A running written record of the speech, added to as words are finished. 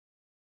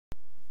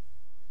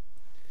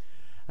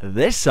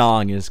This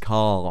song is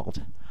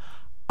called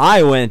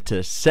I Went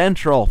to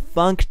Central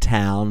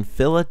Funktown,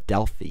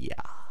 Philadelphia.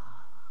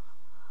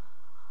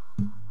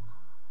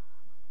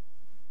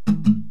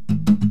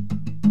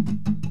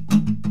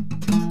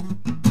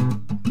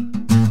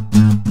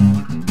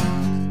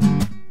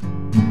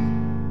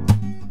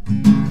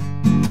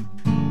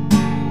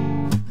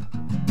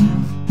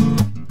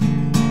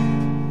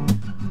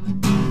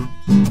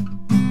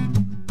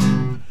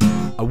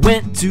 I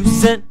went to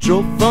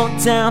Central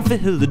Funktown,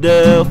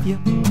 Philadelphia,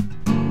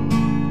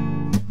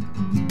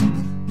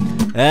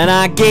 and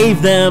I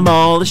gave them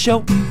all a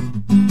show.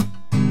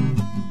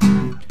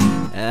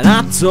 And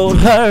I told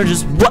her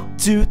just what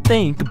to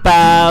think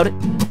about it.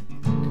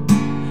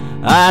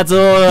 I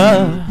told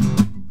her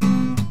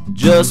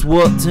just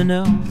what to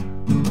know.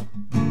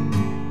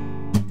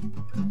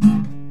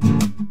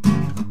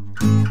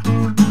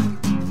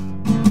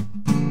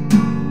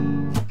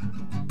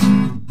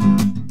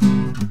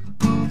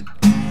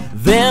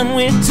 Then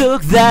we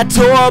took that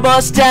tour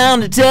bus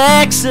down to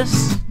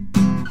Texas.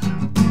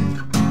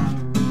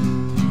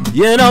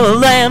 You know, the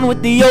land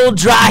with the old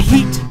dry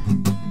heat.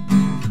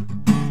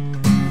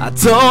 I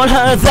told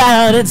her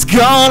that it's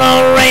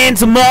gonna rain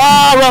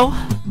tomorrow.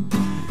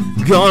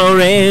 Gonna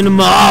rain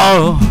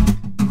tomorrow.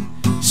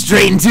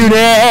 Straight into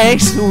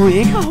next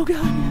week. Oh God,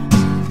 yes.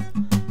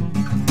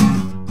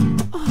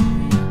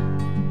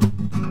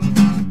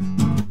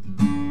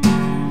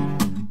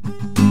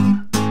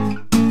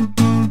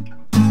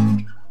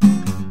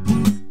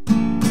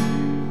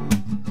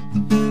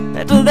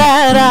 After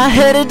that, I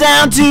headed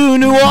down to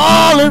New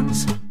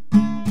Orleans.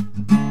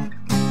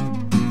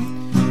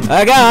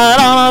 I got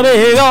on a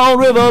big old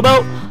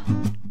riverboat,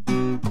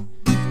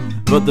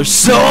 but there's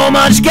so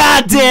much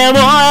goddamn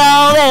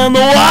oil in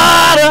the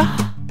water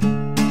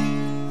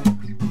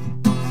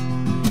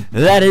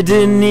that it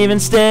didn't even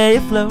stay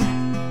afloat.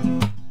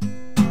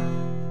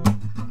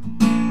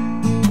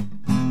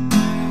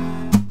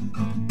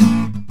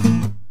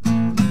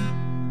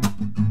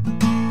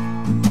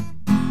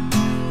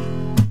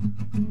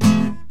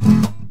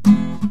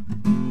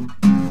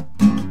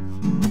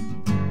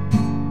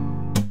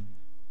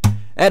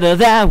 After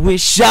that, we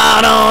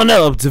shot on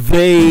up to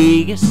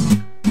Vegas,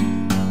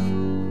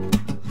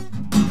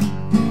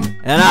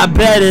 and I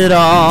bet it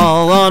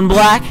all on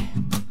black.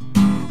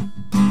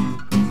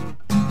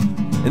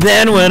 And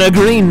then when a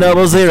green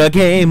 00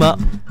 came up,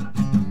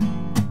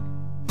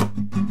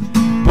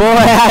 boy,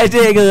 I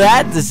take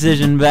that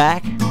decision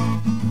back.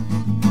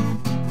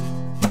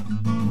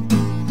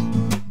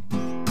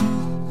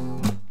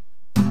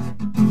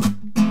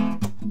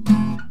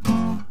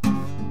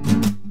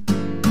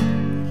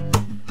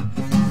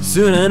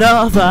 Soon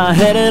enough, I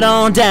headed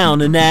on down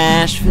to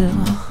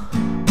Nashville.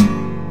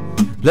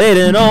 Played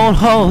an old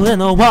hole in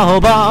the wall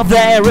bar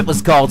there, it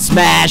was called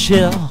Smash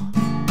Hill.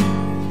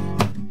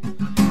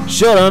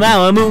 Showed them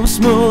how I move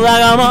smooth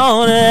like I'm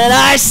on an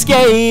ice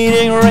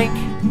skating rink,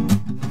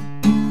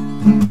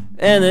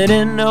 and they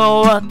didn't know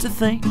what to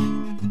think.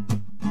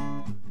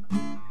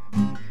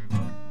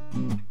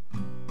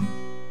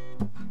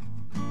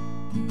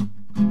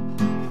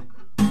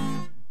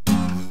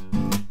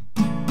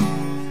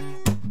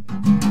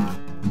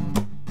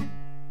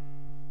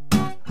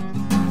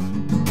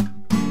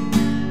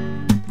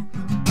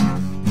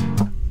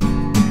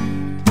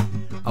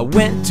 I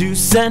went to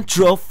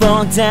Central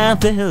Funktown,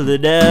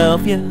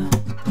 Philadelphia.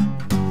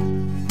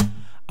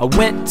 I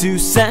went to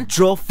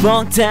Central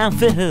Funktown,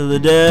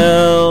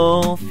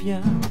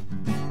 Philadelphia.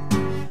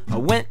 I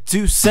went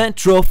to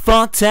Central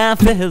Funktown,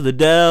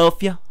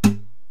 Philadelphia.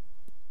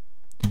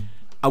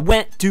 I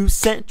went to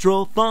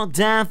Central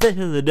Funktown,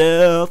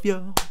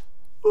 Philadelphia.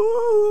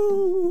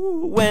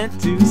 Ooh, went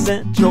to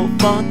Central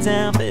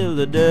Funktown,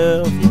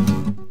 Philadelphia.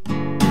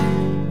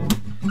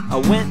 I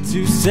went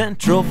to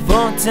Central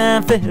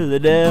Funktown,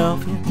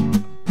 Philadelphia.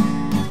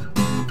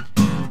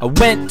 I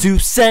went to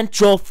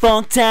Central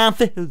Funktown,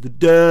 Philadelphia.